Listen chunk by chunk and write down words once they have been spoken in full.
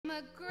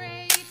a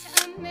great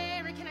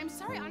American. I'm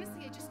sorry,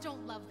 honestly, I just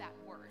don't love that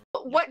word.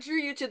 What drew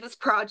you to this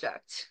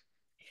project?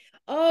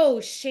 Oh,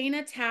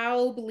 Shayna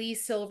Taub, Lee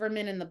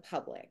Silverman, and the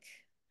public.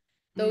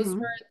 Those Hmm.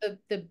 were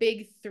the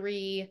big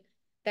three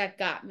that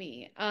got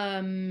me.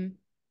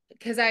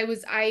 Because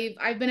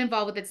I've been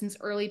involved with it since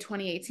early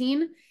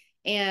 2018,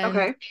 and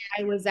Okay.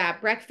 I was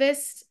at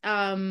breakfast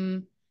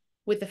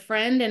with a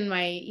friend, and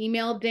my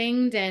email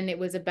dinged, and it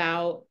was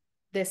about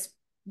this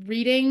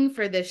reading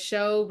for this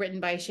show written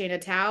by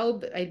Shayna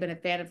Taub. I'd been a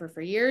fan of her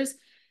for years.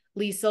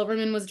 Lee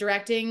Silverman was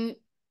directing.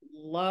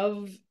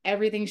 Love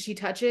everything she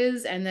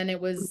touches, and then it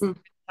was Hmm.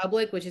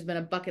 Public, which has been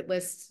a bucket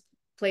list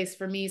place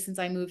for me since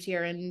I moved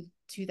here in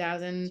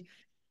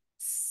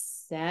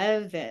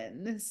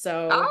 2007.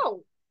 So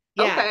Oh,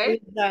 yeah,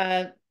 okay.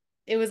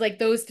 it was like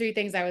those three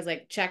things I was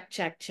like, check,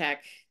 check,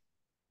 check.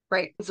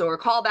 Right. So, or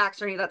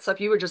callbacks or any of that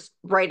stuff, you were just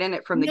right in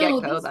it from the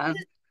No, get-go then.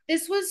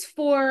 this was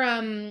for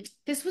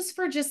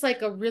just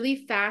like a really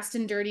fast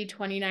and dirty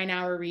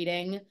 29-hour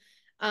reading.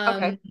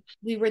 Okay.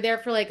 We were there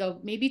for like a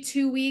maybe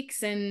 2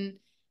 weeks, and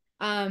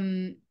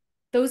um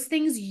those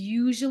things Right.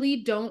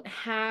 usually don't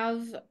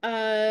have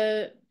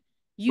a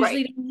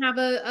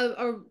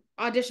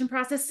audition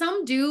process.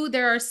 Some do.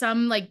 There are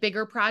some like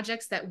bigger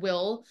projects that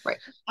will. Right.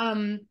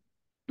 Um,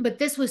 but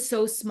this was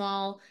so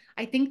small.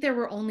 I think there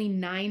were only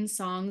 9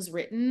 songs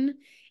written.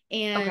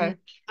 And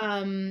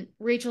Okay.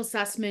 Rachel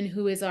Sussman,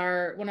 who is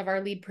our one of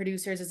our lead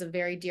producers, is a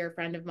very dear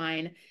friend of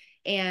mine.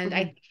 And I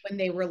Hmm. think when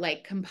they were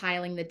like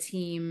compiling the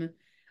team,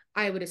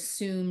 I would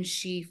assume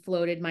she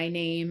floated my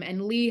name.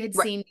 And Lee had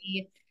Right. seen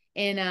me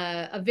in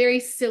a very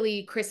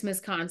silly Christmas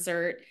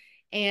concert,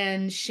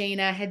 and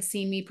Shayna had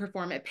seen me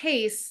perform at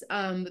Pace,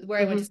 where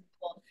I went to Hmm.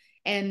 school.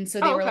 And so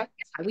they Oh, were like,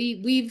 okay.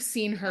 yeah, we've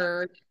seen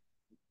her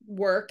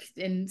work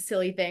in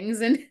silly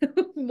things, and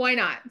why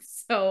not?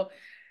 So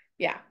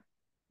yeah,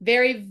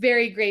 very,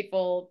 very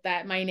grateful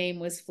that my name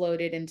was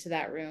floated into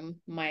that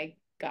room. My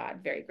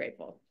God, very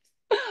grateful.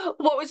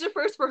 What was your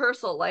first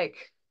rehearsal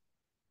like?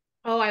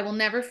 Oh, I will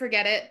never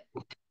forget it.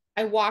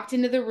 I walked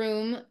into the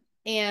room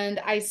and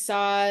I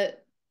saw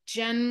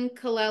Jen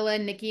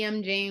Colella, Nikki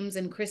M. James,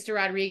 and Krista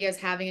Rodriguez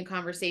having a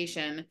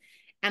conversation.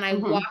 And I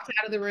Hmm. walked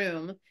out of the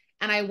room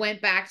and I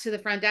went back to the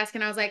front desk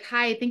and I was like,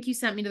 "Hi, I think you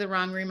sent me to the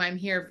wrong room. I'm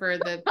here for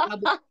the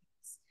public."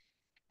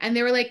 And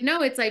they were like,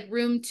 "No, it's like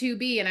room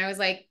 2B." And I was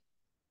like,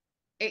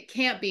 "It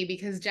can't be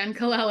because Jen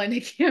Colella,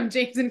 Nikki M.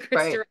 James, and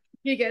Right. Krista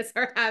Rodriguez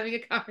are having a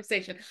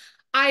conversation.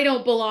 I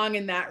don't belong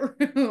in that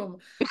room."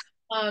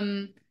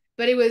 Um,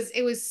 but it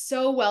was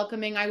so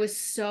welcoming. I was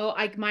so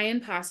like my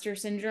imposter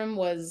syndrome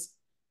was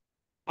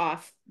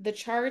off the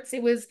charts. Yeah.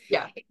 It was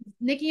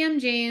Nikki M.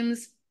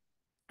 James,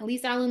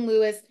 Elise Allen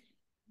Lewis,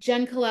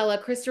 Jen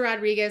Colella, Krista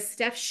Rodriguez,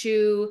 Steph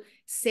Shu,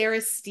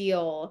 Sarah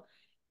Steele.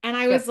 And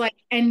I Yeah. was like,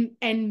 and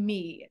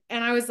me.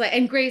 And I was like,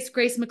 and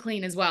Grace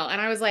McLean as well.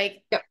 And I was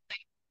like, Yep.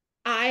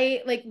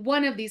 I like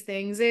one of these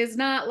things is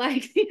not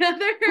like the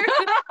other.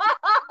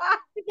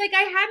 Like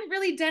I hadn't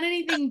really done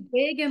anything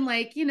big, and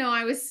like,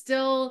 I was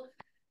still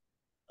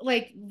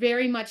like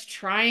very much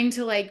trying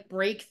to like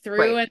break through,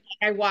 Right. and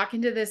like, I walk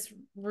into this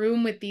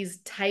room with these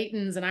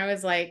titans and I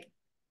was like,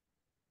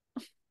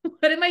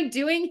 what am I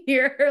doing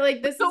here?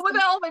 Like What the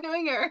hell am I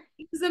doing here?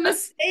 this is a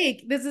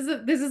mistake. This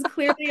is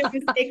clearly a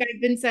mistake.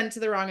 I've been sent to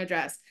the wrong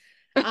address.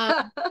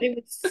 Um,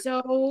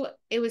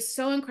 it was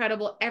so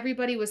incredible.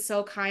 Everybody was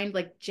so kind.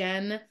 Like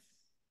Jen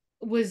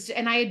was,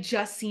 and I had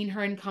just seen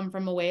her and Come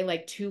From Away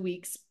like 2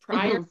 weeks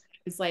prior. Hmm.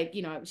 It's like,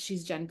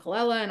 she's Jen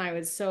Colella, and I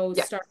was so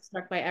Yeah.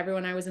 struck by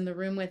everyone I was in the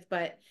room with,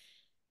 but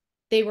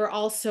they were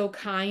all so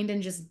kind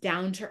and just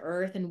down to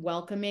earth and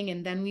welcoming.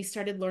 And then we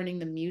started learning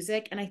the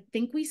music. And I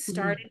think we Hmm.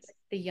 started with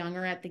The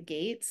Younger at the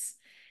Gates.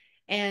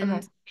 Okay.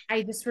 And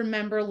I just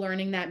remember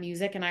learning that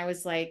music and I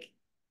was like,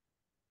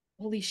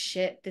 holy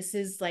shit, this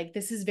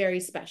is very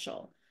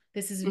special.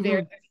 This is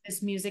very, Hmm.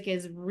 this music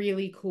is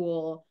really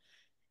cool.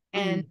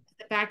 And Hmm.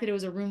 the fact that it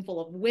was a room full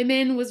of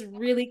women was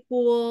really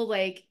cool.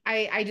 Like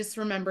I just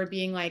remember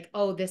being like,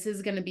 oh, this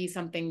is going to be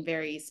something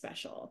very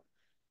special.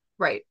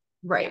 Right.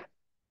 Yeah. Right.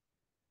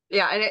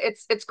 Yeah, and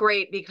it's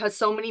great because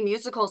so many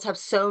musicals have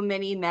so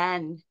many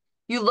men.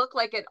 You look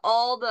like at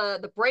all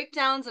the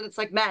breakdowns and it's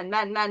like men,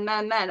 men, men,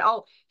 men, men.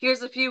 Oh,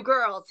 here's a few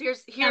girls.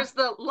 Here's Yeah. here's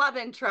the love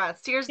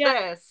interest. Here's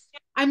Yeah. this.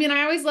 I mean,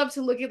 I always love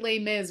to look at Les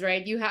Mis,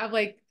 right? You have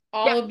like Yeah.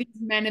 all of these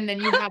men, and then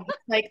you have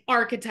like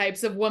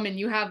archetypes of women.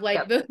 You have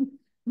like Yep.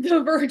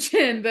 the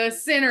virgin, the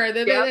sinner,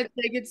 Yep.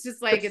 it's just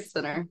The like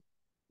center.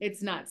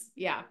 it's nuts.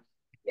 Yeah.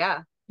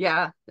 Yeah.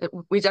 Yeah.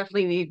 We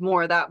definitely need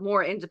more of that,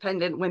 more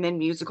independent women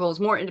musicals,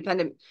 more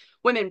independent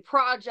women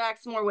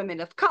projects, more women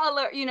of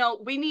color.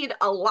 We need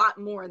a lot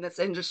more in this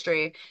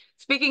industry.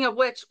 Speaking of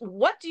which,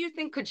 what do you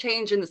think could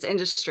change in this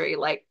industry?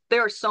 Like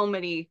there are so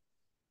many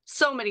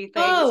things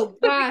Oh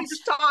that we can gosh.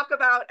 just talk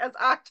about as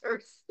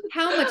actors.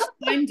 How much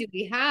time do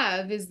we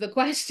have is the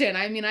question.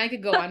 I mean, I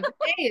could go on for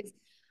days.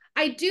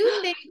 I do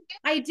think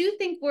I do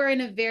think we're in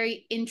a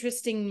very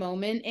interesting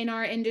moment in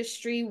our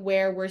industry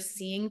where we're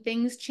seeing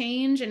things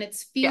change, and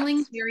it's feeling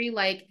Yes. very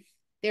like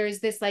there's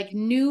this like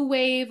new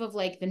wave of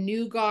like the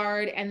new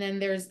guard, and then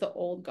there's the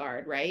old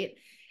guard, right?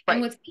 And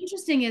Right. what's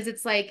interesting is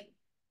it's like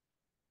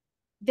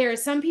there are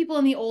some people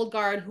in the old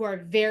guard who are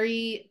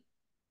very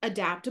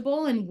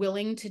adaptable and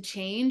willing to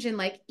change and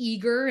like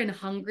eager and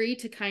hungry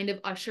to kind of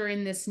usher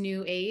in this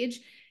new age.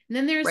 And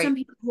then there are Right. some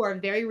people who are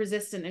very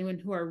resistant and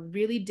who are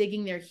really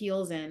digging their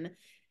heels in.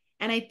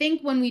 And I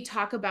think when we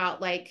talk about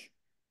like,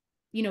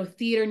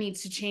 theater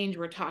needs to change,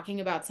 we're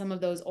talking about some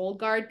of those old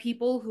guard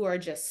people who are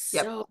just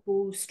Yep.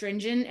 so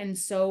stringent and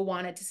so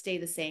want it to stay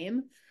the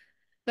same.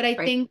 But I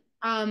Right. think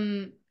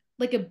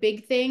like a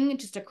big thing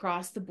just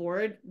across the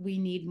board, we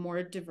need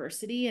more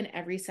diversity in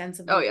every sense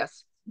of the Oh, word.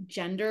 yes.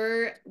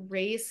 Gender,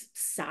 race,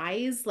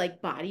 size,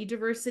 like body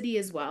diversity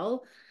as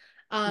well.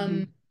 Hmm.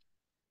 Um,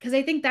 because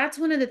I think that's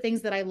one of the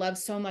things that I love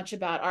so much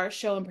about our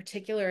show in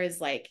particular is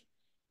like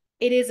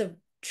it is a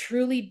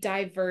truly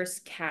diverse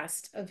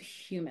cast of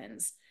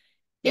humans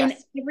in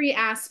Yes. every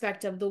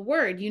aspect of the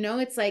word.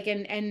 It's like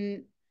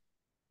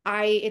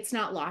it's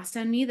not lost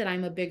on me that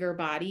I'm a bigger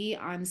body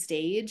on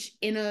stage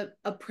in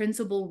a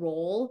principal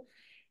role,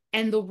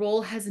 and the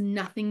role has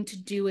nothing to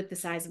do with the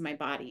size of my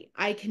body.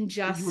 I can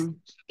just Hmm.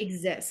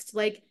 exist.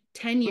 Like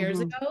 10 years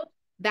Hmm. ago,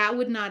 that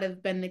would not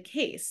have been the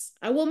case.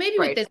 Well, maybe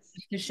with Right. this,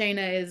 because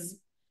Shayna is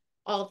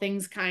all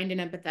things kind and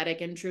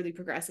empathetic and truly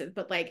progressive,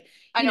 but like,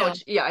 I know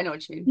yeah, I know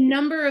what you mean.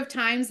 number of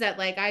times that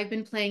like I've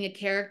been playing a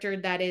character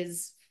that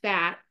is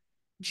fat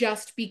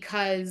just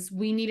because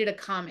we needed a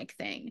comic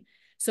thing.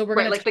 So we're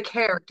Right. gonna Like the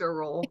character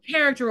role.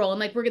 character role, and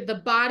like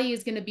the body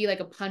is going to be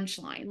like a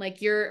punchline, like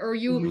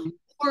Hmm.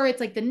 or it's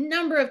like the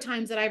number of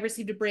times that I've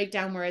received a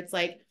breakdown where it's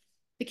like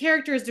the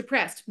character is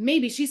depressed,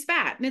 maybe she's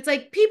fat, and it's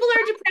like people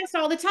are depressed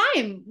all the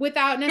time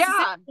without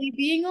necessarily Yeah.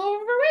 being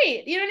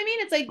overweight. You know what I mean?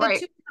 It's like the two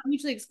Right. are not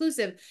mutually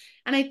exclusive,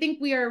 and I think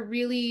we are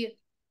really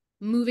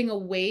moving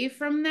away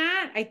from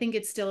that. I think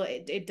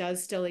it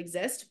does still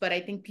exist, but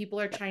I think people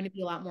are trying to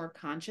be a lot more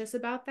conscious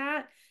about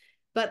that.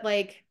 But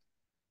like,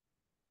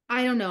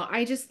 I don't know,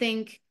 I just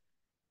think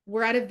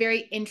we're at a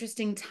very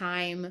interesting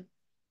time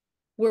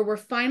where we're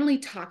finally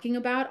talking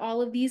about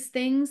all of these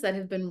things that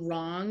have been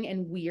wrong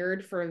and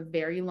weird for a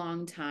very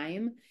long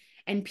time.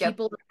 And Yep.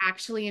 people are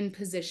actually in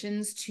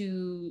positions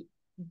to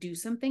do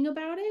something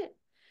about it.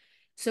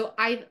 So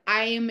I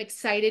am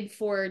excited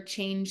for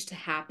change to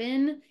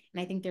happen. And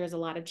I think there's a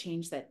lot of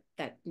change that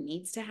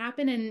needs to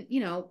happen. And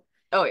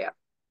Oh, yeah.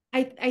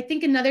 I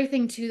think another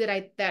thing too that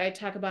I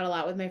talk about a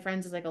lot with my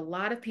friends is like a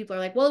lot of people are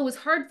like, well, it was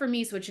hard for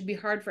me, so it should be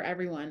hard for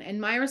everyone.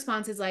 And my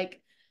response is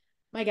like,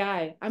 my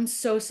guy, I'm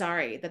so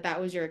sorry that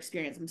that was your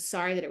experience. I'm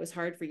sorry that it was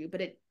hard for you,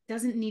 but it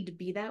doesn't need to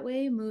be that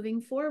way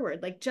moving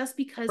forward. Like just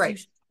because you Right.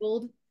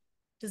 struggled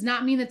does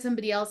not mean that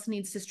somebody else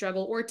needs to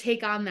struggle or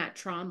take on that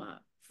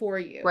trauma for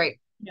you, Right.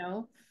 you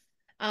know?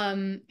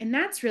 And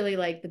that's really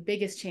like the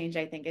biggest change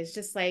I think is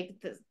just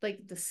like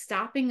the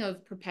stopping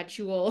of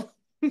perpetual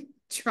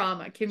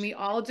trauma. Can we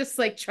all just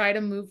like try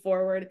to move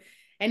forward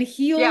and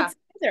heal Yeah.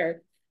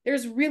 together?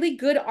 There's really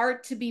good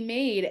art to be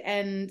made,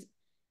 and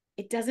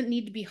it doesn't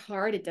need to be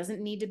hard. It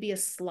doesn't need to be a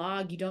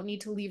slog. You don't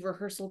need to leave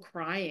rehearsal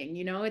crying.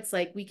 It's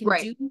like we can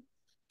Right. do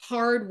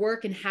hard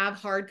work and have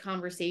hard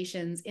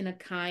conversations in a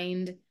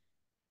kind,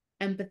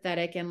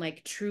 empathetic, and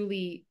like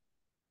truly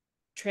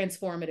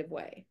transformative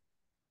way.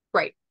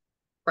 Right.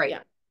 Right.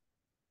 Yeah.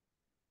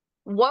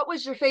 What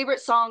was your favorite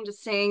song to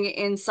sing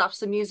in Suffs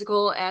the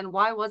musical, and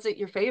why was it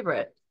your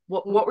favorite?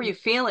 What were Ooh. you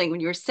feeling when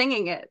you were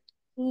singing it?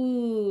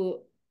 Ooh.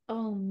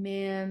 Oh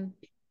man.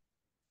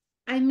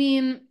 I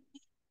mean,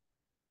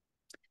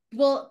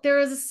 well, there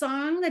is a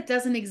song that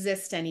doesn't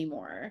exist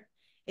anymore.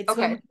 It's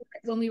Okay.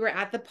 when we were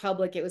at the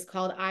public, it was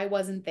called I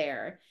Wasn't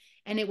There.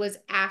 And it was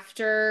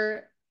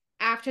after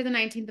the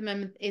 19th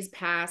Amendment is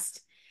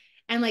passed.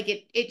 And like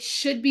it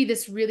should be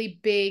this really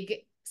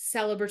big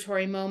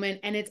celebratory moment.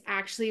 And it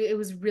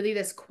was really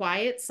this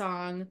quiet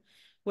song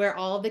where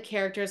all of the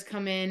characters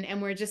come in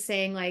and we're just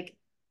saying like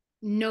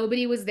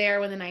nobody was there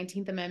when the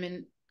 19th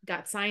Amendment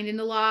got signed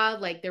into law.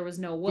 Like there was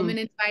no woman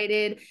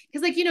invited.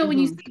 Because like,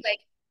 Mm-hmm.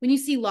 when you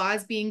see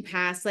laws being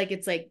passed, like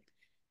it's like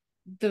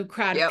the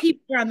crowd of Yep.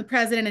 people around the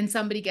president and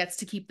somebody gets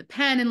to keep the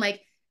pen. And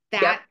like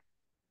Yep. that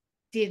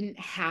didn't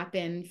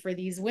happen for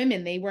these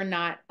women. They were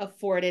not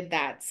afforded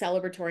that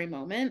celebratory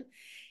moment.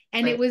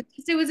 And Right.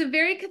 it was a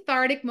very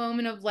cathartic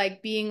moment of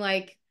like being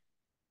like,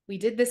 we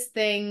did this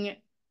thing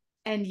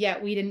and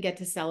yet we didn't get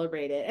to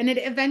celebrate it. And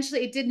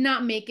it did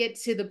not make it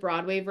to the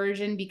Broadway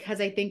version because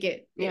I think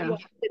it Yeah. was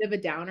a bit of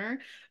a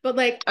downer. But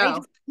like I Oh,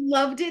 just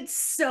loved it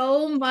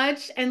so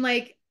much. And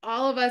like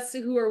all of us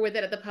who were with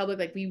it at the public,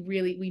 like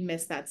we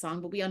missed that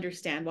song, but we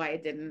understand why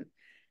it didn't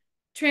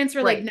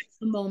transfer. Like right. now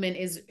the moment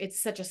it's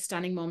such a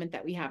stunning moment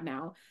that we have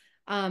now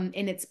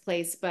in its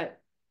place. But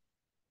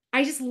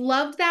I just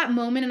loved that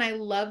moment, and I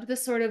loved the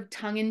sort of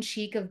tongue in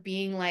cheek of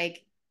being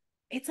like,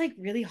 it's like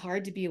really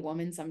hard to be a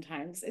woman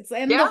sometimes. And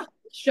the Yeah. whole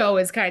show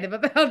is kind of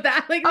about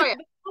that. Like Oh, yeah.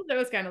 the whole show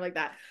is kind of like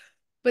that.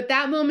 But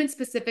that moment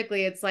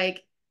specifically, it's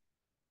like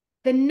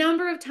the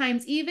number of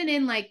times, even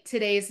in like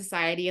today's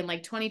society in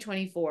like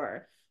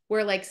 2024,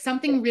 where like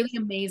something really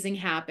amazing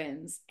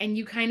happens and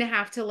you kind of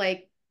have to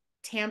like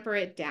tamper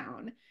it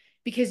down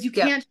because you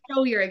Yep. can't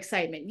show your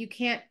excitement. You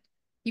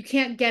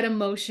can't get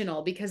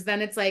emotional because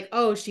then it's like,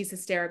 oh, she's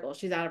hysterical.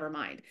 She's out of her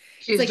mind.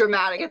 It's She's like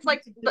dramatic. It's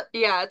like,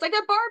 yeah, it's like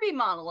that Barbie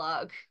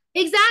monologue.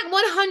 exact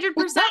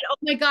 100%. Oh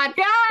my God.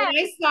 When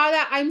Yeah. I saw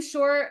that, I'm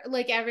sure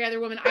like every other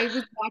woman, I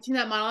was watching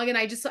that monologue and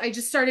I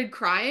just started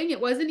crying.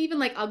 It wasn't even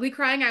like ugly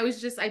crying. I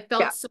Yeah.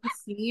 felt so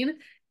seen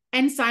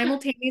and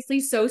simultaneously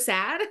so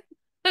sad.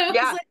 I was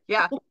Yeah. like,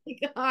 Yeah. oh my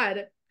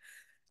God.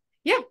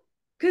 Yeah.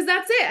 Because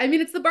that's it. I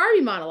mean, it's the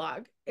Barbie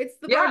monologue. It's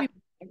the Yeah. Barbie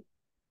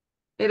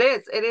It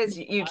is. It is.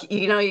 monologue.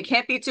 You know, you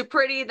can't be too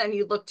pretty, then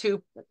you look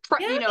too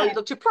you Yeah.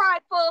 look too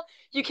prideful.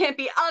 You can't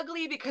be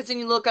ugly because then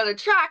you look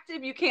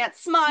unattractive. You can't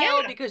Yeah.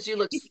 smile because you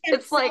look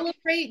it's like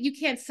You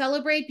can't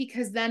celebrate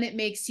because then it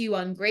makes you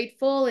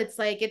ungrateful. It's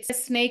like it's a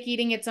snake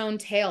eating its own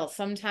tail.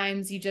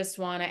 Sometimes you just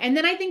want to. And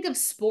then I think of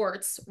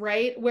sports,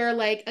 right? Where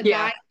like a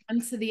yeah. guy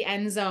comes to the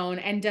end zone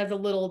and does a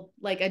little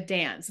like a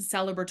dance, a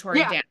celebratory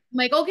Yeah. dance. I'm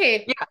like,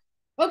 okay,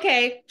 Yeah.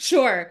 okay,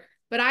 sure.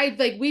 But I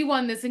like we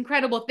won this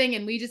incredible thing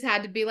and we just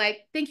had to be like,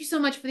 thank you so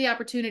much for the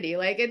opportunity.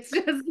 Like it's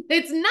just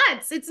it's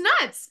nuts. It's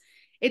nuts.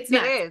 It's It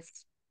nuts.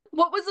 is.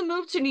 What was the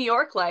move to New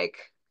York like?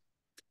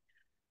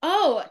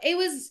 Oh, it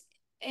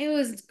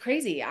was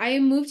crazy. I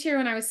moved here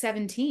when I was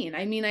 17.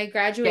 I mean, I Yeah.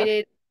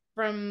 graduated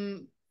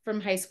from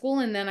high school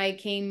and then I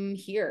came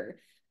here.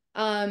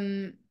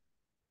 Um,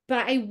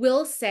 but I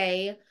will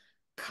say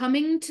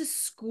coming to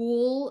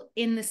school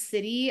in the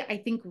city, I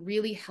think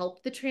really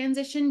helped the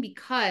transition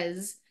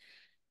because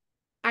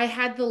I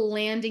had the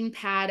landing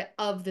pad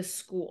of the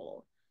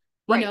school.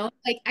 You Right. know,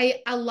 like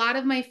I a lot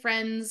of my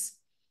friends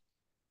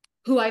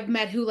who I've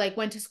met who like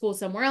went to school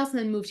somewhere else and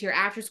then moved here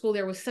after school,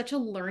 there was such a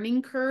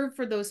learning curve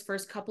for those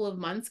first couple of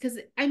months. Cause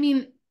I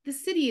mean, the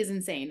city is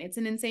insane. It's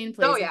an insane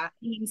Oh place.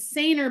 It's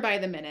yeah. insaner by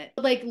the minute.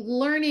 Like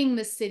learning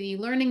the city,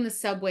 learning the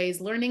subways,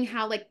 learning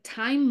how like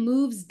time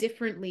moves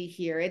differently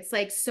here. It's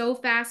like so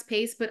fast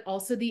paced, but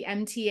also the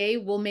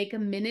MTA will make a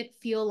minute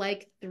feel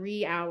like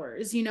 3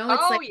 hours. You know,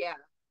 it's Oh like yeah.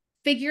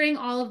 figuring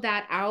all of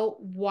that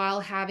out while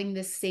having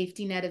this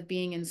safety net of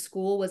being in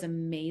school was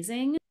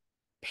amazing.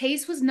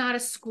 Pace was not a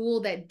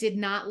school that did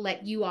not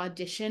let you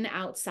audition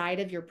outside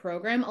of your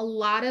program. A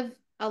lot of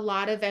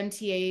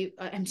MTA,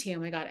 oh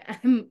my God,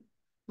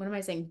 what am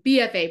I saying?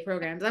 BFA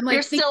programs. I'm You're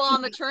like still thinking,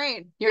 on the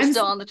train. You're I'm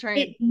still on the train.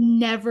 it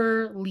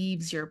never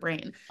leaves your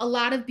brain. A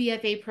lot of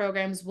BFA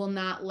programs will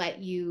not let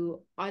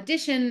you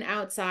audition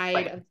outside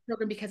Right. of the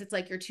program because it's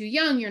like you're too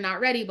young, you're not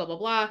ready, blah blah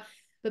blah.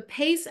 But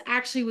Pace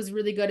actually was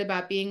really good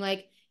about being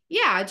like,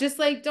 yeah, just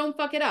like don't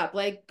fuck it up.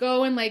 Like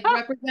go and like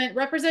Ah,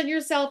 represent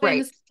yourself and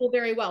the right. school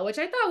very well, which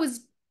I thought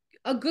was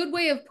a good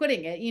way of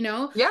putting it, you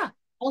know? Yeah.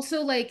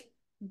 Also like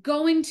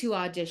going to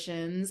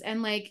auditions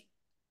and like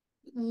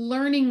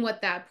learning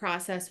what that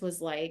process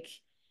was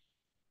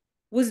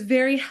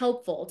very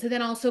helpful to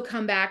then also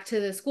come back to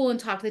the school and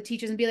talk to the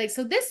teachers and be like,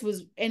 so this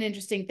was an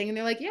interesting thing. And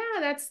they're like, yeah,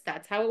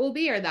 that's how it will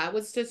be, or that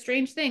was just a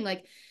strange thing.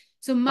 Like,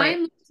 so my Right.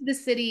 move to the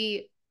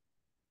city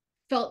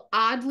felt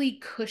oddly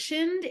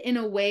cushioned in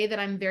a way that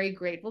I'm very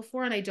grateful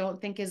for. And I don't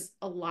think is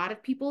a lot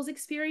of people's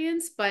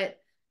experience, but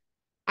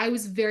I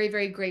was very,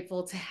 very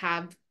grateful to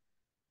have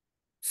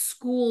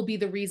school be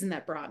the reason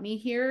that brought me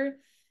here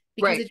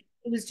because Right.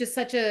 it was just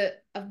such a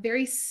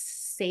very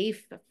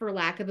safe, for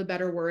lack of a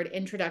better word,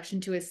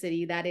 introduction to a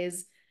city that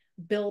is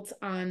built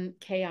on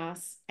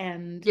chaos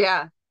and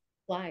Yeah.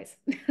 lies.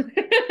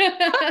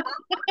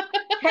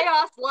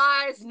 Chaos,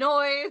 lies,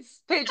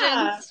 noise, Yeah.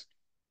 pigeons,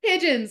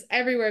 Pigeons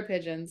everywhere,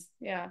 pigeons.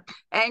 Yeah.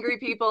 angry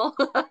people.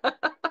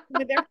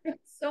 They're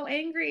so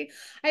angry.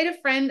 I had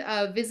a friend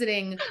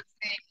visiting.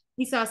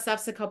 He saw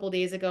Suffs a couple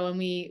days ago and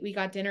we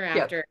got dinner Yep.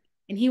 after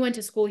and he went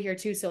to school here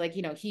too, so like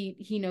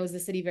he knows the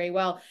city very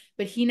well,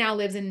 but he now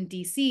lives in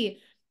DC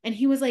and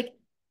he was like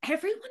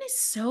everyone is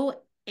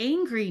so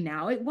angry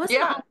now. It wasn't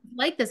Yeah. always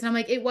like this. And I'm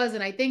like it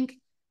wasn't. I think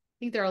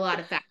there are a lot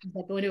of factors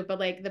that go into it, but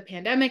like the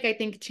pandemic I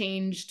think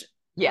changed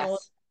all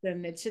of Yes. this,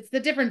 and it's the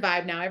different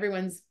vibe now.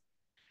 Everyone's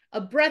a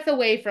breath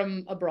away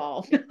from a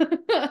brawl.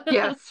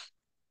 Yes.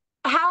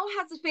 How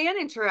has the fan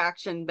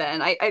interaction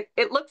been?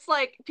 It looks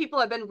like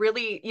people have been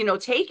really,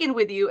 taken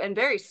with you and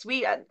very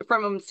sweet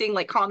from seeing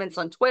like comments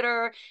on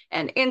Twitter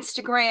and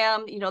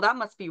Instagram. That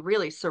must be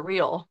really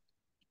surreal.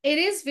 It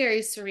is very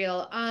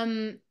surreal.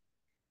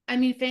 I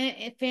mean,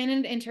 fan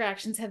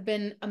interactions have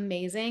been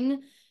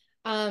amazing.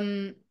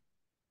 Um,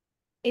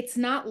 it's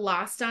not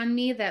lost on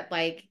me that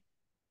like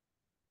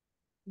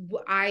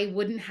I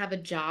wouldn't have a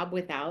job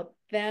without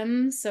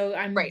them, so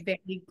I'm Right.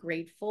 very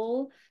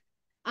grateful.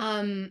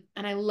 And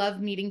I love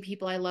meeting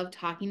people. I love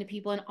talking to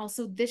people, and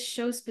also this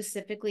show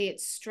specifically,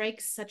 it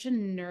strikes such a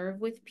nerve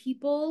with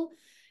people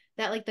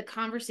that like the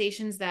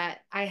conversations that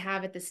I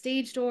have at the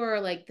stage door,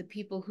 or like the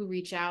people who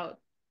reach out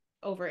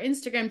over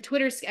Instagram.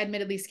 Twitter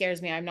admittedly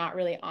scares me. I'm on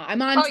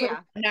Oh Twitter. yeah.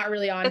 I'm not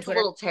really on It's a Twitter.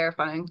 little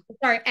terrifying.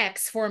 Sorry,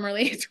 X,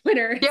 formerly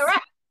Twitter. Yeah,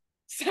 right.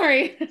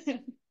 Sorry.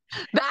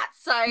 That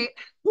site.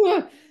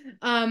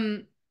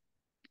 um,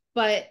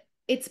 but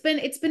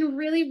it's been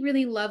really,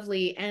 really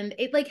lovely. And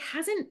it like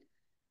hasn't,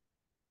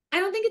 I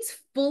don't think it's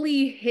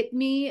fully hit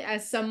me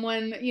as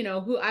someone,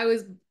 who I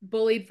was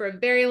bullied for a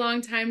very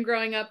long time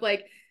growing up.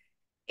 Like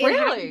it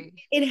hasn't Really?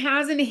 it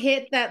hasn't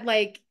hit that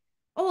like,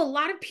 oh, a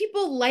lot of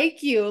people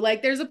like you.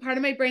 Like there's a part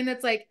of my brain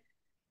that's like,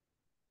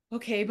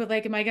 okay, but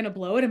like, am I gonna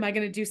blow it? Am I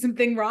gonna do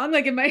something wrong?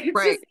 Like, am I it's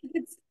Right. just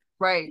it's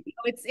Right.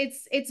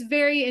 it's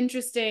very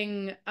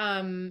interesting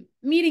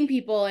meeting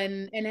people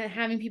and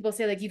having people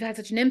say like you've had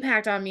such an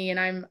impact on me, and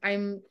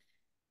I'm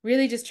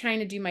really just trying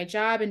to do my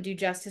job and do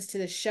justice to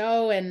the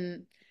show.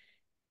 And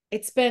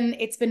it's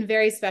been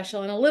very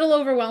special and a little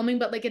overwhelming,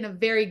 but like in a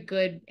very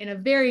good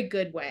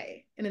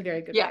way. In a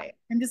very good Yeah. way.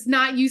 I'm just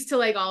not used to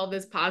like all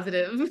this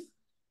positive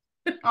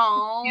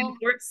Oh,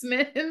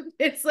 endorsement.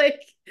 It's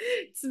like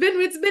it's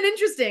been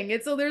interesting.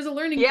 It's so there's a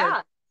learning curve.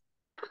 yeah.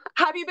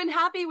 Have you been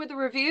happy with the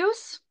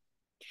reviews?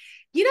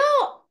 You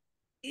know,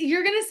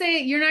 you're gonna say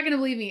you're not gonna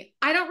believe me.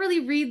 I don't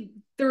really read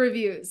the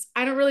reviews.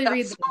 I don't really That's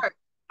read them. smart.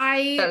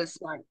 That I is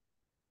smart.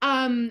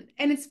 and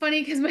it's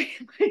funny because my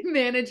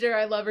manager,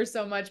 I love her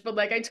so much, but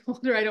like I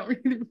told her I don't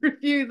read the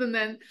reviews, and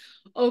then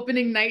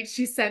opening night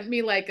she sent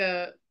me like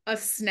a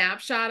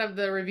snapshot of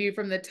the review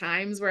from the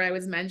Times where I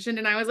was mentioned,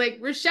 and I was like,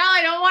 Rochelle,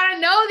 I don't want to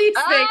know these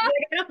things. Ah,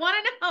 Like, I don't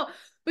want to know.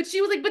 But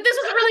she was like, but this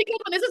was a really good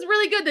one. This is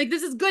really good. Like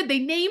this is good. They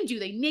named you.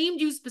 They named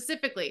you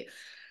specifically.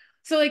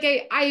 So like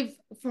I've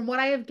from what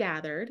I have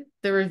gathered,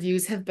 the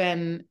reviews have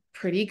been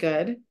pretty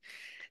good,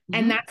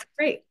 and mhm. that's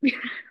great.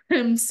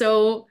 I'm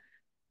so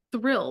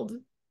thrilled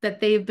that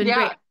they've been great.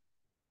 Yeah.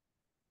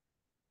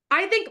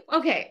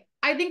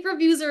 I think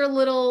reviews are a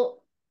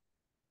little,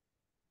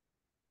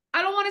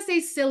 I don't want to say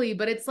silly,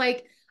 but it's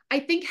like, I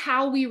think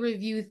how we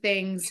review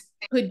things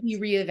could be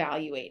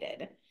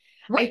reevaluated. I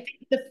Right.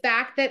 think the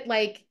fact that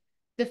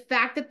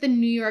the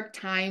New York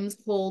Times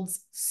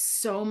holds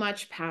so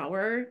much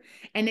power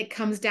and it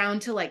comes down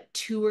to like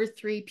two or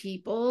three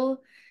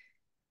people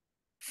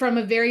from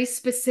a very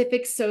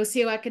specific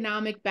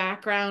socioeconomic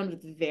background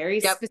with very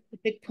Yep.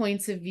 specific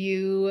points of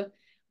view,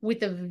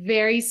 with a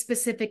very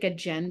specific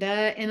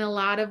agenda in a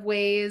lot of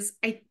ways,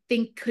 I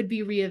think could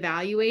be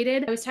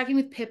reevaluated. I was talking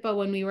with Pippa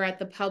when we were at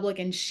the Public,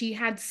 and she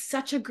had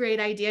such a great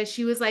idea.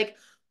 She was like,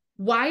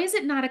 why is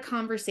it not a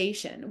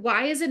conversation?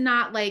 Why is it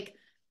not like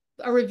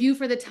a review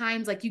for the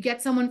Times? Like you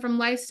get someone from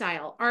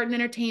lifestyle, art and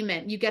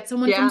entertainment, you get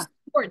someone from Yeah.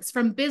 sports,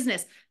 from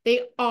business.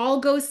 They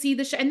all go see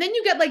the show. And then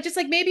you get like just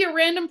like maybe a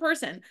random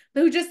person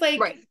who just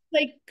Right.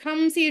 like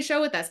come see a show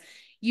with us.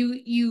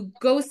 You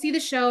go see the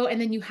show and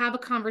then you have a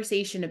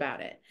conversation about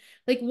it.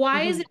 Like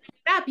why is Hmm. it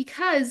like that?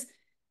 Because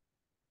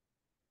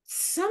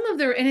some of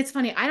the and it's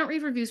funny, I don't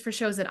read reviews for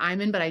shows that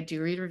I'm in, but I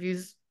do read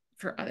reviews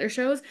for other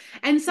shows.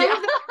 And some Yeah.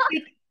 of them,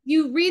 like,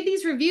 you read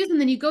these reviews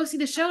and then you go see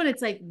the show and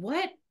it's like,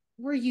 what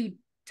were you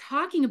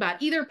talking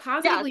about? Either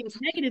Yeah. positively or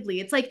negatively.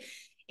 It's like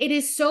it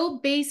is so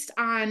based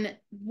on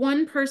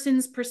one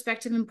person's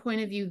perspective and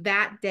point of view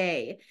that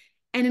day.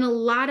 And in a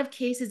lot of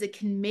cases, it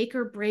can make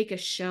or break a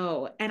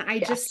show. And I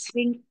just Yes.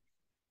 think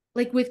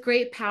like with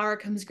great power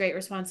comes great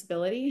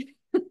responsibility.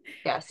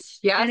 Yes.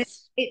 And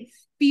Yes. it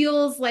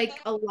feels like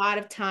a lot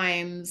of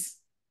times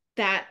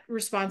that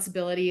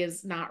responsibility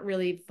is not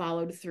really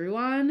followed through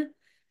on,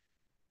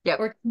 Yep.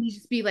 or can you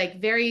just be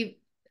like very,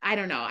 I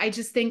don't know. I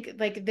just think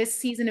like this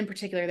season in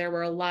particular, there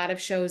were a lot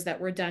of shows that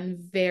were done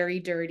very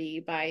dirty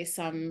by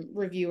some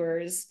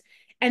reviewers,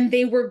 and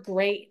they were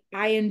great.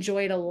 I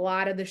enjoyed a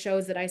lot of the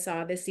shows that I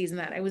saw this season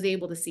that I was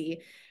able to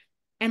see.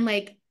 And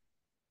like,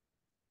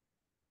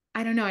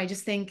 I don't know. I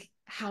just think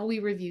how we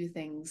review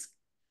things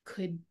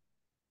could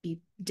be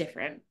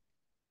different.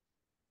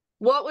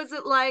 What was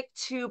it like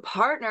to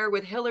partner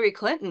with Hillary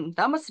Clinton?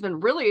 That must have been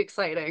really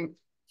exciting.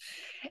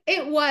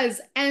 It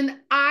was. And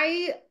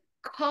I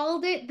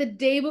called it the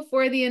day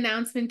before the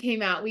announcement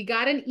came out. We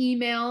got an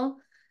email.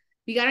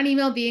 We got an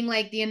email being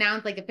like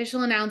like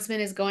official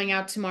announcement is going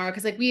out tomorrow.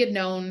 Cause like we had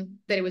known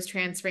that it was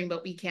transferring,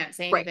 but we can't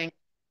say Right. anything.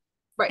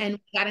 Right. And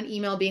we got an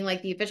email being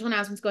like the official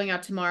announcement's going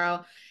out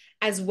tomorrow,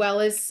 as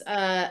well as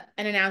an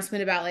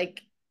announcement about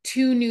like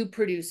two new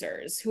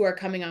producers who are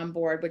coming on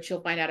board, which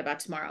you'll find out about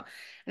tomorrow.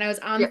 And I was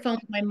on the Yep. phone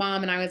with my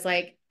mom and I was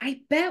like,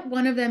 I bet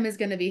one of them is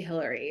going to be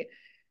Hillary.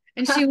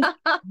 And she was,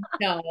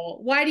 no,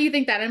 why do you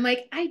think that? I'm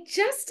like, I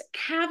just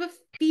have a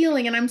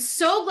feeling. And I'm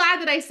so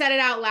glad that I said it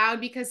out loud,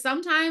 because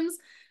sometimes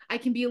I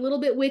can be a little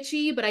bit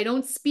witchy, but I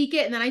don't speak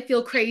it. And then I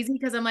feel crazy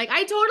because I'm like,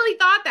 I totally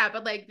thought that.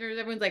 But like,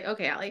 everyone's like,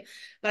 okay, Allie.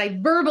 But I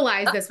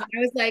verbalized this when I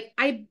was like,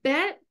 I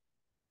bet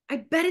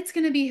it's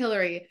going to be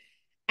Hillary.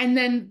 And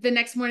then the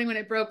next morning when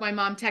it broke, my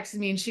mom texted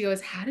me and she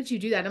goes, how did you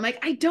do that? I'm like,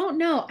 I don't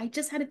know. I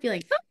just had a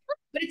feeling.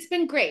 But it's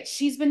been great.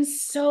 She's been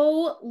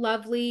so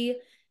lovely.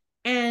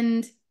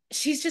 And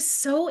she's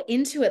just so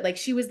into it. Like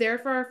she was there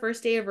for our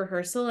first day of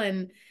rehearsal,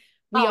 and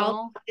we all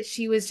Oh, thought that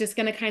she was just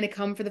going to kind of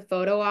come for the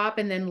photo op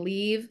and then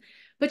leave.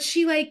 But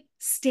she like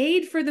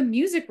stayed for the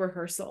music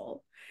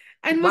rehearsal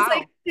and was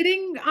like wow.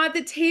 sitting at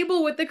the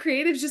table with the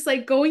creatives, just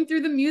like going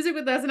through the music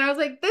with us. And I was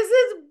like, this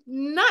is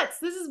nuts.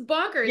 This is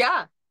bonkers.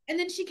 Yeah. And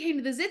then she came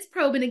to the Zitz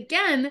probe. And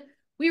again,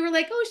 we were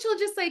like, oh, she'll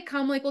just like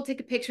come, like we'll take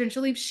a picture and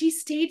she'll leave. She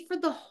stayed for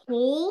the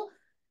whole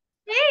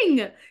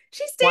thing.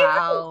 She stayed for the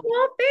Wow.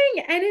 whole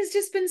thing and has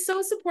just been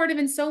so supportive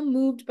and so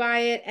moved by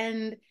it.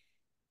 And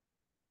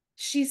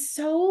she's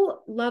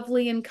so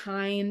lovely and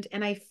kind.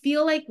 And I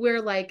feel like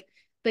we're like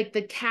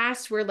the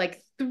cast, we're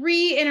like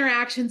 3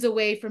 interactions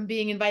away from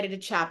being invited to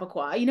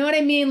Chappaqua. You know what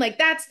I mean? Like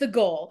that's the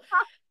goal.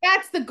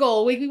 That's the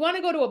goal. We want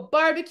to go to a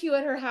barbecue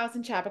at her house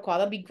in Chappaqua.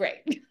 That'll be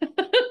great.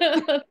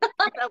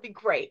 That'll be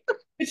great.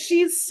 But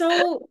she's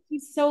so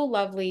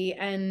lovely,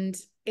 and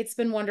it's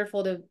been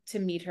wonderful to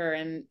meet her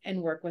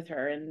and work with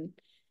her. And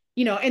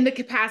in the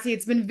capacity,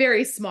 it's been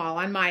very small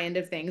on my end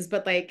of things,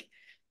 but like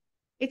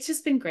it's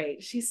just been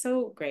great. She's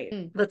so great.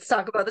 Let's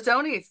talk about the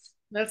Tonys.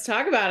 Let's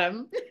talk about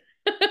him.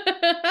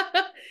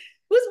 It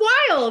was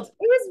wild. It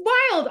was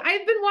wild.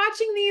 I've been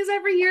watching these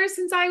every year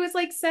since I was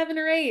like 7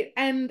 or 8,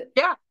 and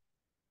Yeah.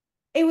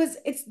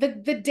 it's the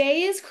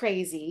day is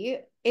crazy.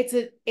 It's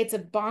a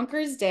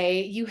bonkers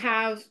day. You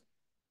have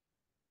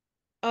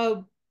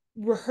a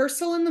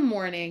rehearsal in the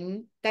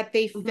morning that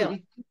they film Hmm.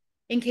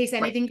 in case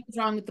Right. anything goes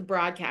wrong with the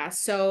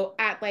broadcast. So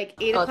at like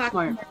eight Oh, it's o'clock in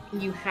smart. the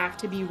morning, you have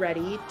to be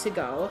ready to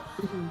go.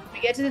 Hmm.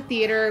 We get to the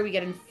theater, we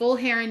get in full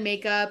hair and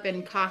makeup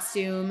and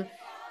costume.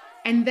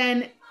 And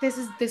then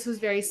this was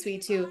very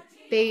sweet too.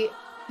 The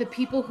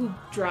people who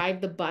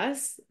drive the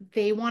bus,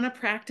 they want to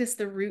practice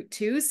the route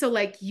too. So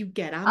like you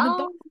get on the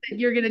bus Oh, that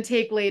you're gonna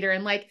take later,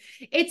 and like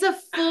it's a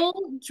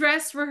full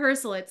dress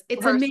rehearsal. It's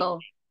amazing.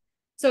 rehearsal.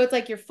 So it's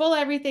like you're full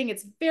everything.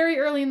 It's very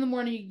early in the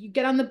morning. You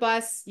get on the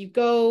bus, you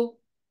go,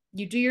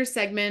 you do your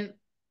segment,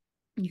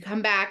 you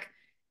come back.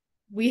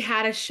 We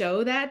had a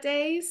show that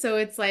day. So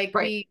it's like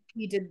Right.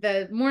 we did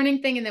the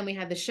morning thing and then we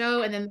had the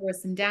show and then there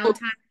was some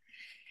downtime.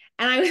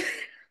 And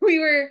we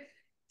were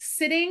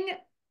sitting,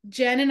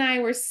 Jen and I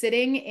were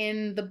sitting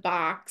in the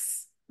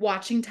box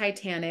watching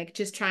Titanic,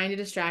 just trying to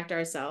distract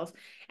ourselves.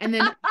 And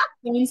then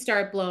phones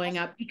start blowing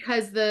up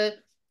because the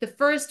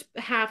first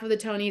half of the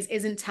Tonys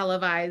isn't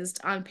televised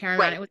on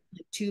Paramount. Right. It was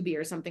like Tubi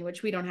or something,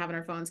 which we don't have on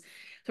our phones.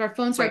 So our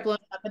phones start Right. blowing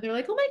up and they're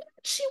like, oh my God,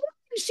 she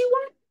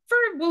won for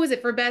what was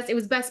it for best? It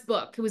was best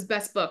book. It was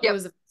best book. It Yep.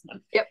 was the first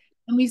one. Yep.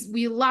 And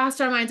we lost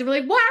our minds and we're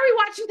like, why are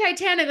we watching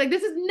Titanic? Like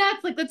this is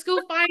nuts. Like let's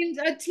go find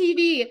a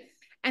TV.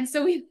 And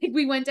so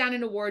we went down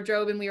into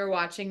wardrobe and we were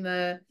watching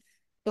the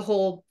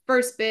whole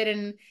first bit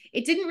and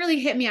it didn't really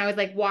hit me. I was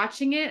like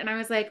watching it and I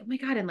was like, oh my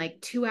God, in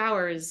like 2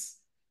 hours,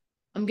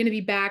 I'm gonna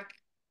be back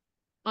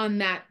on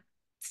that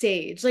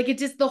stage. Like it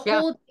just the Yeah.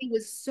 whole thing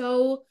was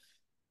so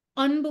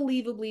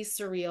unbelievably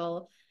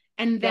surreal.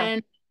 And Yeah.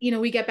 then,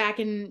 we get back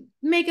in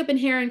makeup and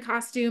hair and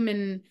costume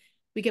and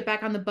we get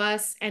back on the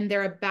bus and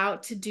they're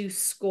about to do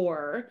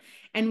score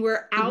and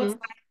we're outside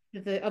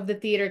Hmm. of the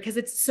theater because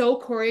it's so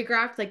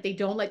choreographed, like they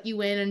don't let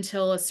you in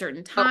until a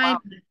certain Oh, time.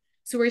 wow.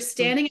 So we're Mm.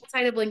 standing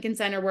outside of Lincoln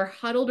Center. We're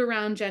huddled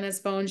around Jenna's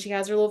phone. She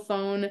has her little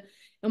phone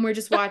and we're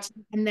just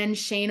watching. And then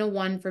Shayna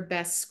won for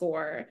best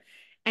score.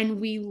 And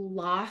we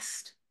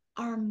lost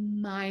our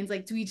minds.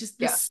 Like, we just,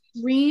 the Yeah.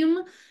 scream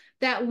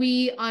that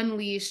we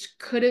unleashed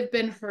could have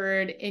been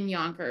heard in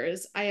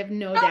Yonkers. I have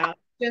no doubt.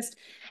 Just,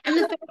 and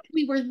the fact that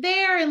we were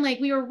there and like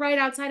we were right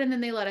outside and then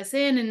they let us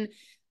in and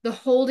the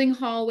holding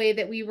hallway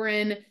that we were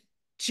in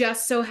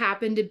just so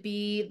happened to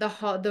be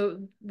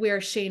the where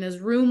Shayna's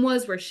room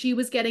was, where she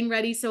was getting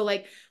ready. So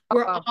like Oh,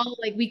 we're wow. all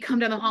like we come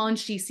down the hall and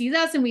she sees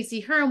us and we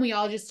see her and we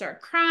all just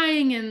start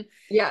crying and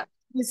Yeah.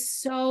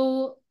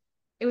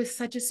 it was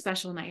such a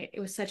special night. It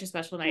was such a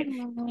special night.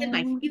 And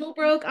my Mm. heel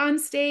broke on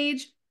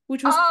stage,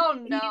 which was Oh,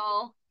 crazy,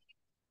 no.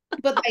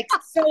 but like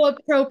so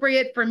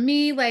appropriate for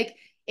me. Like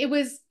it Oh,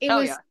 was yeah. it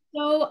was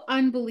so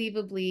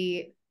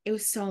unbelievably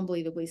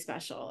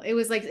special. It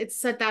was like it's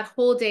such that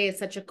whole day is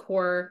such a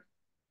core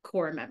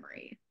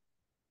memory.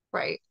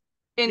 Right.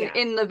 In Yeah.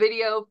 in the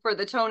video for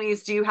the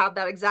Tonys, do you have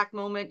that exact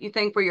moment you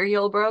think where your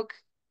heel broke?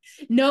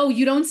 No,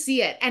 you don't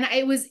see it. And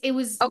it was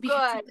Oh,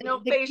 because good. No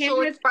the facial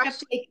cameras kept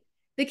expression. like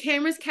the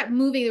cameras kept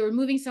moving. They were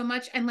moving so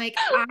much. And like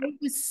I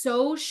was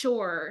so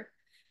sure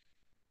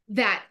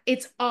that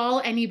it's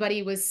all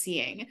anybody was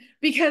seeing.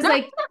 Because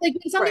like when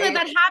something like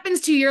Right. that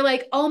happens to you, you're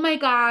like, oh my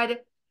God,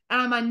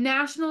 I'm on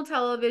national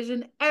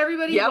television.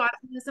 Everybody's Yep.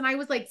 watching this. And I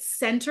was like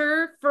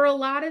center for a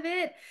lot of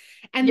it.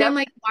 And then Yep.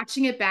 like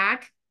watching it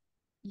back,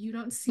 you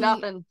don't see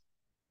Nothing.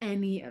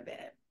 any of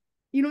it.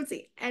 You don't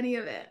see any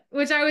of it,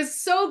 which I was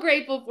so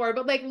grateful for.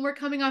 But like when we're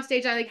coming off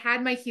stage, I like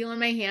had my heel in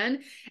my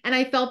hand and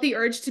I felt the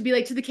urge to be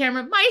like to the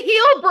camera, my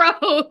heel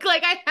broke.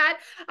 Like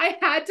I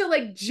had to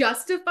like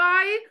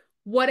justify That's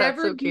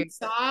whatever so we cute.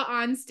 saw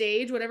on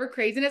stage, whatever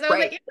craziness. I was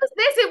like, Right. it was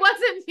this, it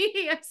wasn't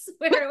me. I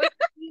swear it was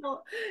my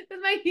heel. It was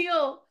my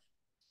heel.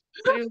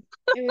 But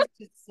it was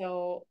just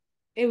so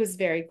it was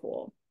very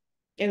cool.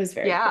 It was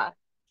very cool. Yeah.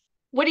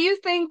 What do you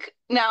think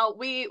now?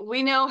 We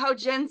know how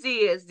Gen Z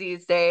is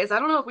these days. I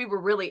don't know if we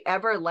were really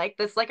ever like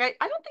this. Like I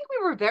don't think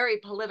we were very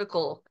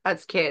political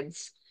as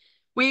kids.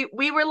 We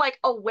were like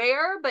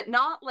aware, but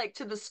not like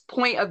to this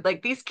point of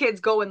like these kids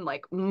go and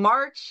like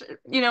march,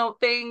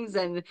 things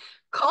and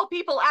call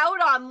people out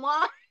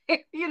online,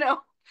 you know.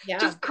 Yeah.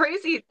 just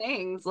crazy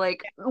things.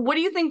 Like, what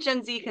do you think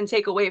Gen Z can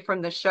take away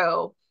from the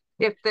show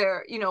if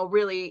they're,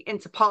 really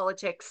into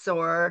politics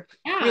or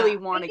really Yeah.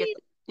 want to get,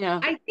 yeah,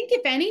 I think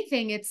if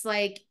anything, it's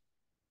like,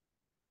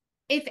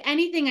 if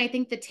anything, I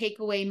think the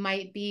takeaway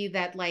might be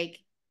that like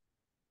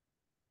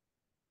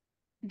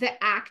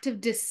the act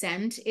of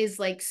dissent is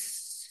like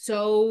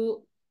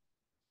so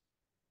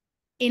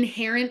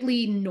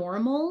inherently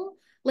normal.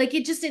 Like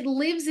it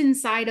lives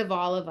inside of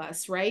all of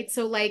us, right?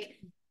 So like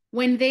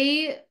when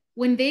they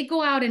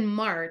go out and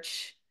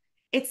march,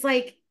 it's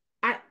like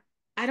I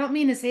I don't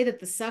mean to say that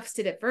the Suffs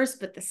did it first,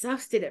 but the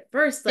Suffs did it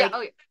first. yeah, Like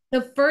oh,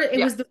 it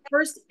yeah, was the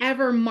first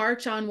ever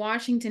march on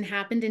Washington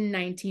happened in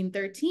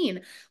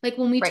 1913. Like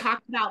when we right,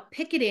 talk about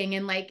picketing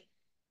and like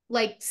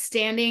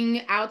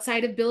standing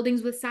outside of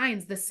buildings with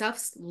signs, the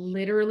Suffs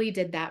literally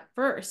did that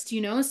first,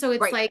 you know? So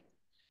it's right, like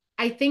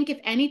I think if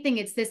anything,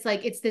 it's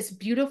this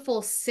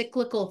beautiful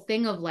cyclical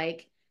thing of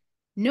like,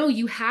 no,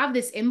 you have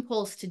this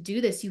impulse to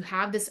do this. You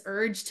have this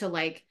urge to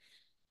like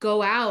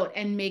go out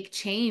and make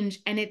change.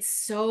 And it's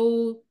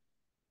so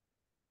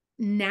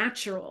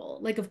natural.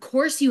 Like, of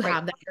course you right,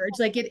 have that urge.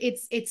 Like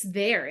it's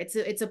there.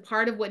 It's a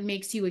part of what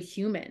makes you a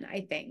human,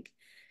 I think.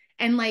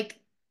 And like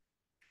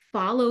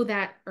follow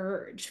that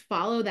urge,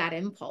 follow that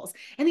impulse.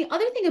 And the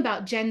other thing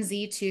about Gen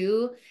Z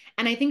too,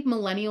 and I think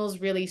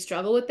millennials really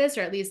struggle with this,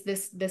 or at least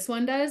this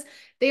one does,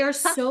 they are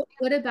so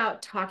good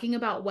about talking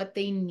about what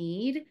they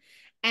need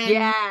and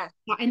yeah,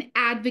 and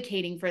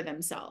advocating for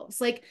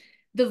themselves. Like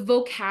the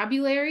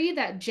vocabulary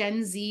that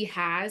Gen Z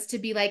has to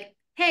be like,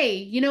 hey,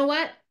 you know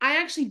what? I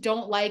actually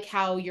don't like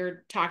how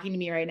you're talking to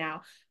me right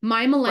now. My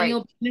right,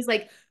 millennial is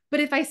like,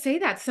 but if I say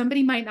that,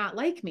 somebody might not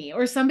like me,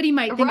 or somebody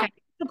might think right,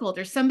 I'm difficult,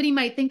 or somebody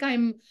might think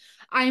I'm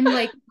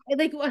like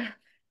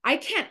I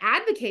can't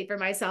advocate for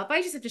myself.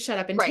 I just have to shut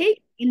up and right,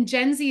 take. And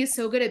Gen Z is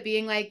so good at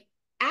being like,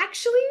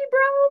 actually,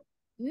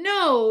 bro,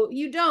 no,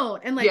 you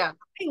don't. And like yeah,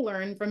 I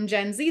learned from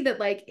Gen Z that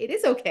like it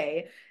is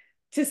okay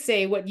to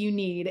say what you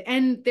need.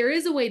 And there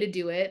is a way to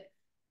do it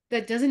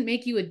that doesn't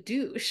make you a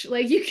douche.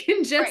 Like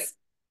right,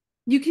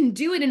 you can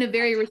do it in a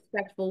very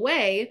respectful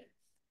way.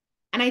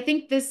 And I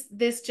think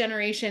this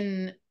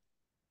generation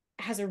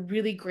has a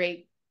really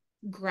great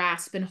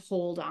grasp and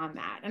hold on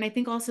that. And I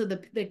think also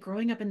the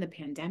growing up in the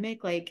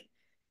pandemic, like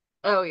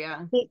oh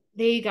yeah,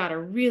 they got a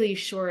really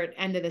short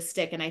end of the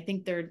stick, and I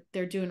think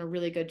they're doing a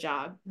really good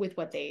job yeah, with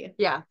what they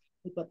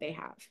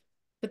have.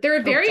 But they're a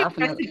oh very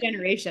definitely. aggressive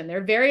generation.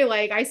 They're very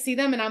like I see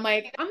them and I'm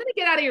like, I'm gonna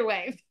get out of your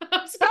way.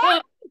 I'm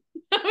gonna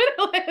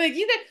like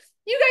you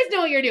guys know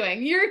what you're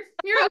doing. You're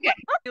okay.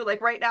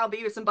 Like right now,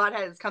 Beavis and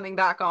Butthead is coming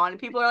back on, and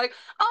people are like,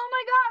 "Oh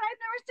my God, I've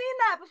never seen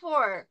that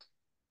before."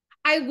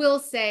 I will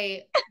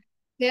say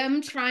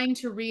them trying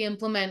to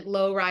re-implement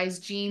low-rise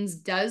jeans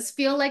does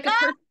feel like a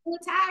personal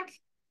attack.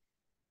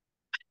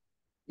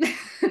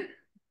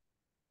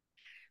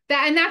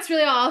 That and that's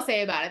really all I'll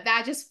say about it.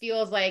 That just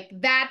feels like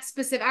that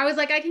specific. I was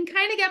like, I can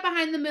kind of get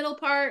behind the middle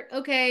part.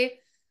 Okay.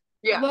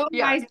 Yeah, Low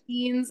yeah, rise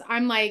jeans.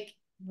 I'm like,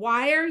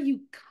 why are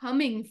you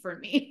coming for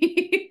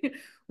me?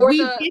 or We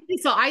the did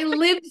this all. I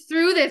lived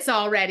through this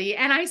already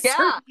and I yeah,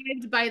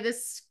 survived by the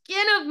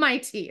skin of my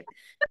teeth.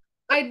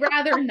 I'd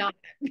rather not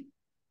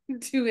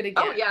do it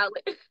oh again.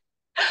 yeah.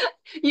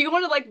 You go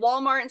into like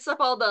Walmart and stuff,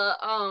 all the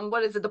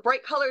what is it, the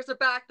bright colors are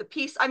back, the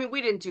peace, I mean,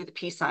 we didn't do the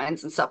peace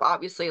signs and stuff,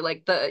 obviously,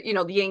 like the yin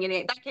and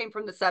yang, that came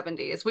from the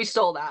 70s, we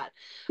stole that.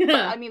 But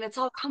I mean, it's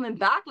all coming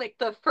back, like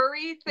the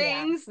furry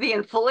Yeah. things, the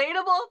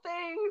inflatable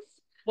things.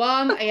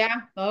 Well,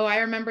 yeah. Oh, I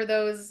remember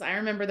those. I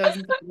remember those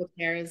inflatable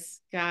chairs.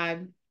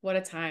 God, what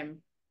a time.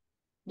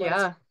 What a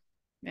time.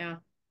 Yeah, Yeah.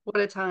 what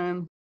a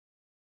time.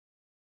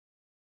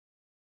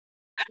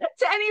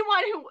 To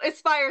anyone who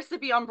aspires to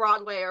be on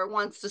Broadway or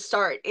wants to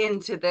start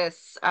into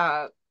this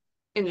Yeah.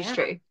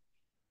 industry.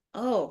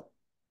 Oh,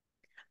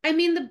 I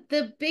mean,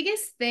 the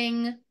biggest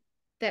thing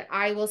that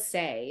I will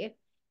say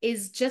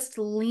is just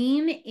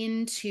lean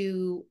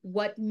into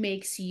what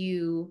makes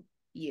you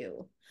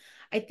you.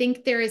 I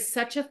think there is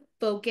such a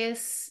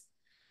focus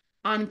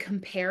on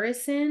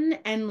comparison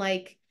and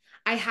like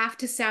I have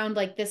to sound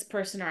like this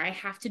person or I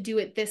have to do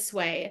it this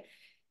way.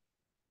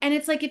 And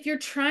it's like if you're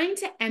trying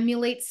to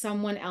emulate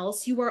someone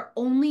else, you are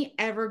only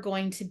ever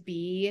going to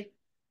be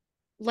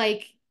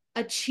like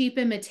a cheap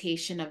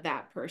imitation of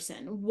that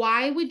person.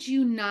 Why would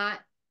you not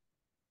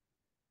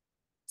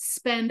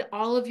spend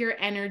all of your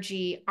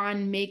energy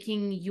on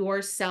making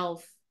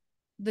yourself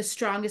the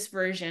strongest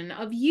version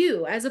of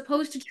you as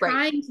opposed to Right,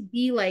 trying to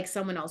be like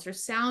someone else or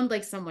sound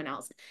like someone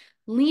else?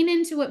 Lean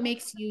into what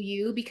makes you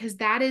you because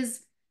that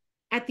is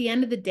at the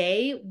end of the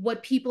day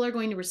what people are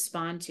going to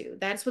respond to.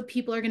 That's what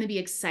people are going to be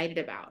excited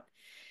about.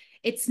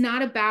 It's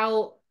not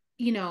about,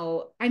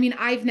 I mean,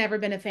 I've never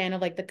been a fan of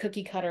like the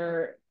cookie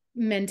cutter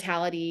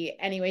mentality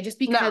anyway, just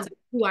because no, of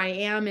who I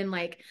am and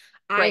like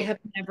I right, have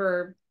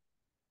never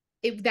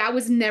that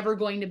was never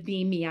going to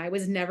be me. I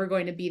was never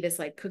going to be this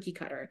like cookie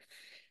cutter.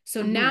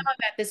 So now mm-hmm.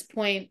 I'm at this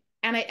point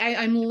and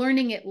I'm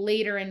learning it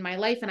later in my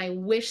life. And I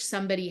wish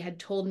somebody had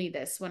told me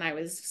this when I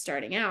was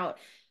starting out.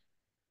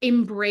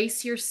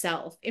 embrace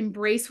yourself,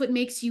 embrace what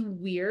makes you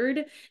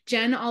weird.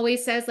 Jen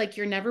always says like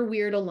you're never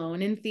weird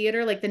alone in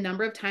theater. Like the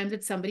number of times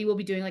that somebody will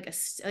be doing like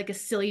a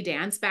silly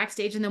dance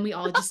backstage and then we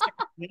all just start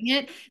doing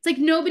it. It's like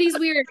nobody's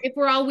weird if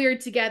we're all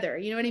weird together.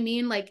 You know what I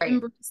mean? Like Right.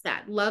 embrace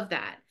that, love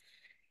that.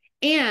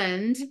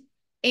 And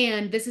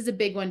this is a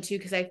big one too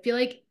because I feel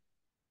like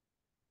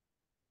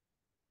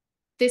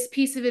this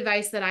piece of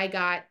advice that I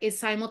got is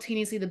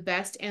simultaneously the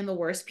best and the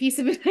worst piece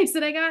of advice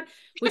that I got,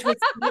 which was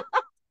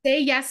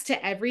say yes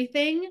to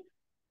everything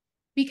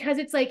because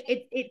it's like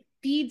it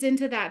feeds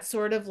into that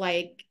sort of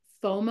like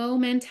FOMO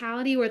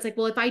mentality where it's like,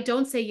 well, if I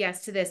don't say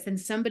yes to this, then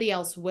somebody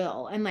else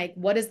will. And like,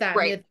 what does that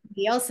mean? Right. If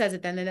somebody else says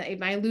it, then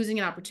am I losing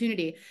an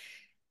opportunity?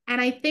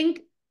 And I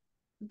think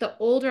the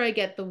older I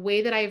get, the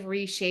way that I've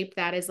reshaped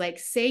that is like,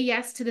 say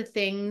yes to the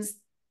things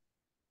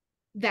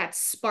that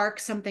spark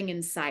something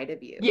inside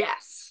of you.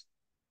 Yes.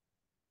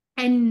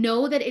 And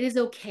know that it is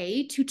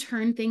okay to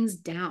turn things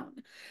down.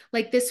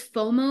 Like this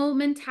FOMO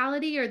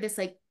mentality or this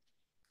like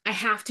I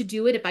have to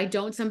do it. If I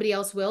don't, somebody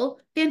else will.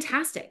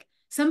 Fantastic.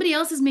 Somebody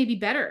else is maybe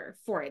better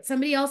for it.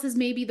 Somebody else is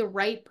maybe the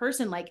right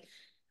person. Like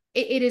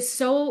it is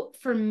so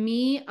for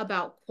me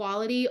about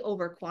quality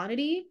over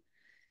quantity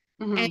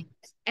and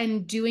Hmm.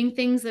 doing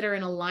things that are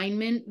in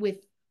alignment with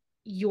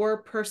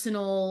your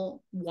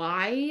personal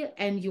why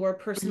and your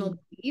Hmm. personal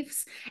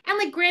beliefs. And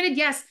like granted,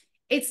 yes,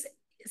 it's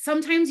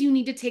sometimes you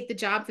need to take the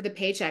job for the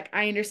paycheck.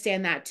 I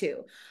understand that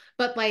too.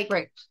 But like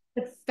Right.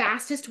 the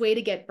fastest way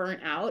to get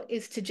burnt out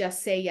is to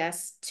just say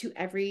yes to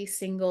every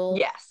single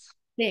Yes.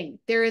 thing.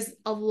 There is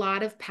a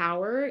lot of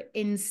power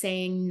in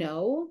saying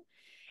no.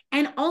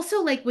 And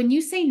also, like when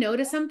you say no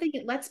to something,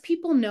 it lets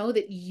people know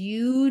that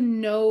you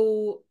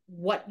know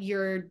what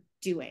you're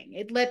doing.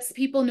 It lets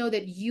people know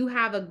that you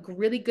have a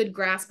really good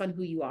grasp on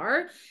who you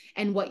are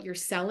and what you're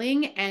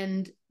selling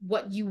and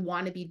what you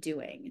want to be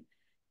doing,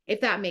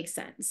 if that makes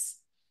sense.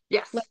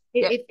 Like Yes.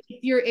 Yep.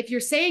 if you're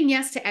saying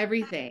yes to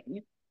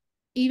everything,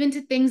 even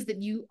to things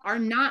that you are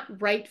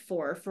not right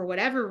for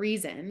whatever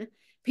reason,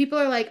 people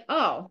are like,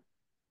 oh,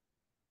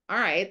 all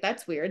right,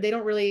 that's weird. I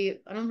don't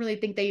really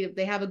think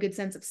they have a good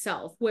sense of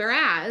self.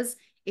 Whereas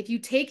if you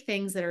take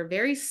things that are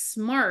very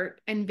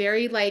smart and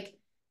very like,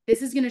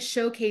 this is going to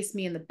showcase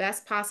me in the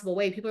best possible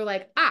way, people are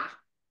like, ah,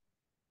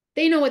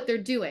 they know what they're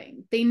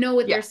doing. They know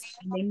what they're Yes.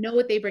 saying. They know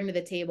what they bring to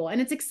the table. And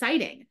it's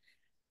exciting.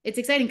 It's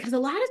exciting because a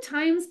lot of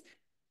times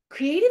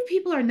creative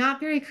people are not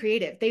very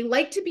creative. They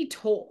like to be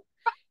told.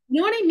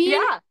 You know what I mean?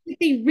 Yeah.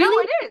 They No,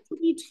 really it like is. to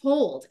be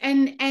told.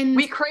 And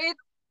We crave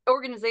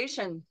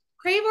organization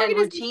crave and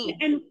organization. routine.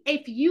 And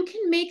if you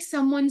can make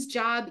someone's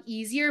job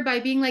easier by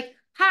being like,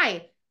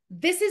 hi,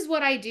 this is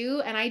what I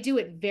do, and I do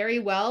it very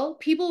well,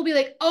 people will be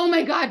like, oh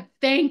my God,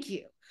 thank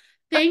you.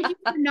 Thank you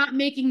for not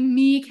making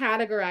me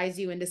categorize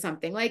you into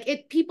something. Like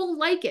it, people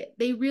like it.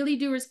 They really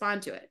do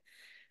respond to it.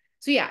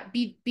 So yeah,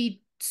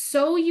 be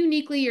so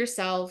uniquely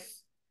yourself.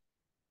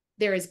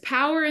 There is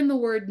power in the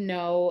word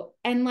no.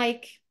 And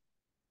like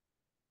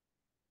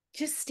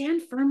just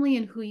stand firmly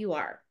in who you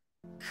are.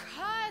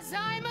 'Cause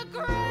I'm a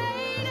great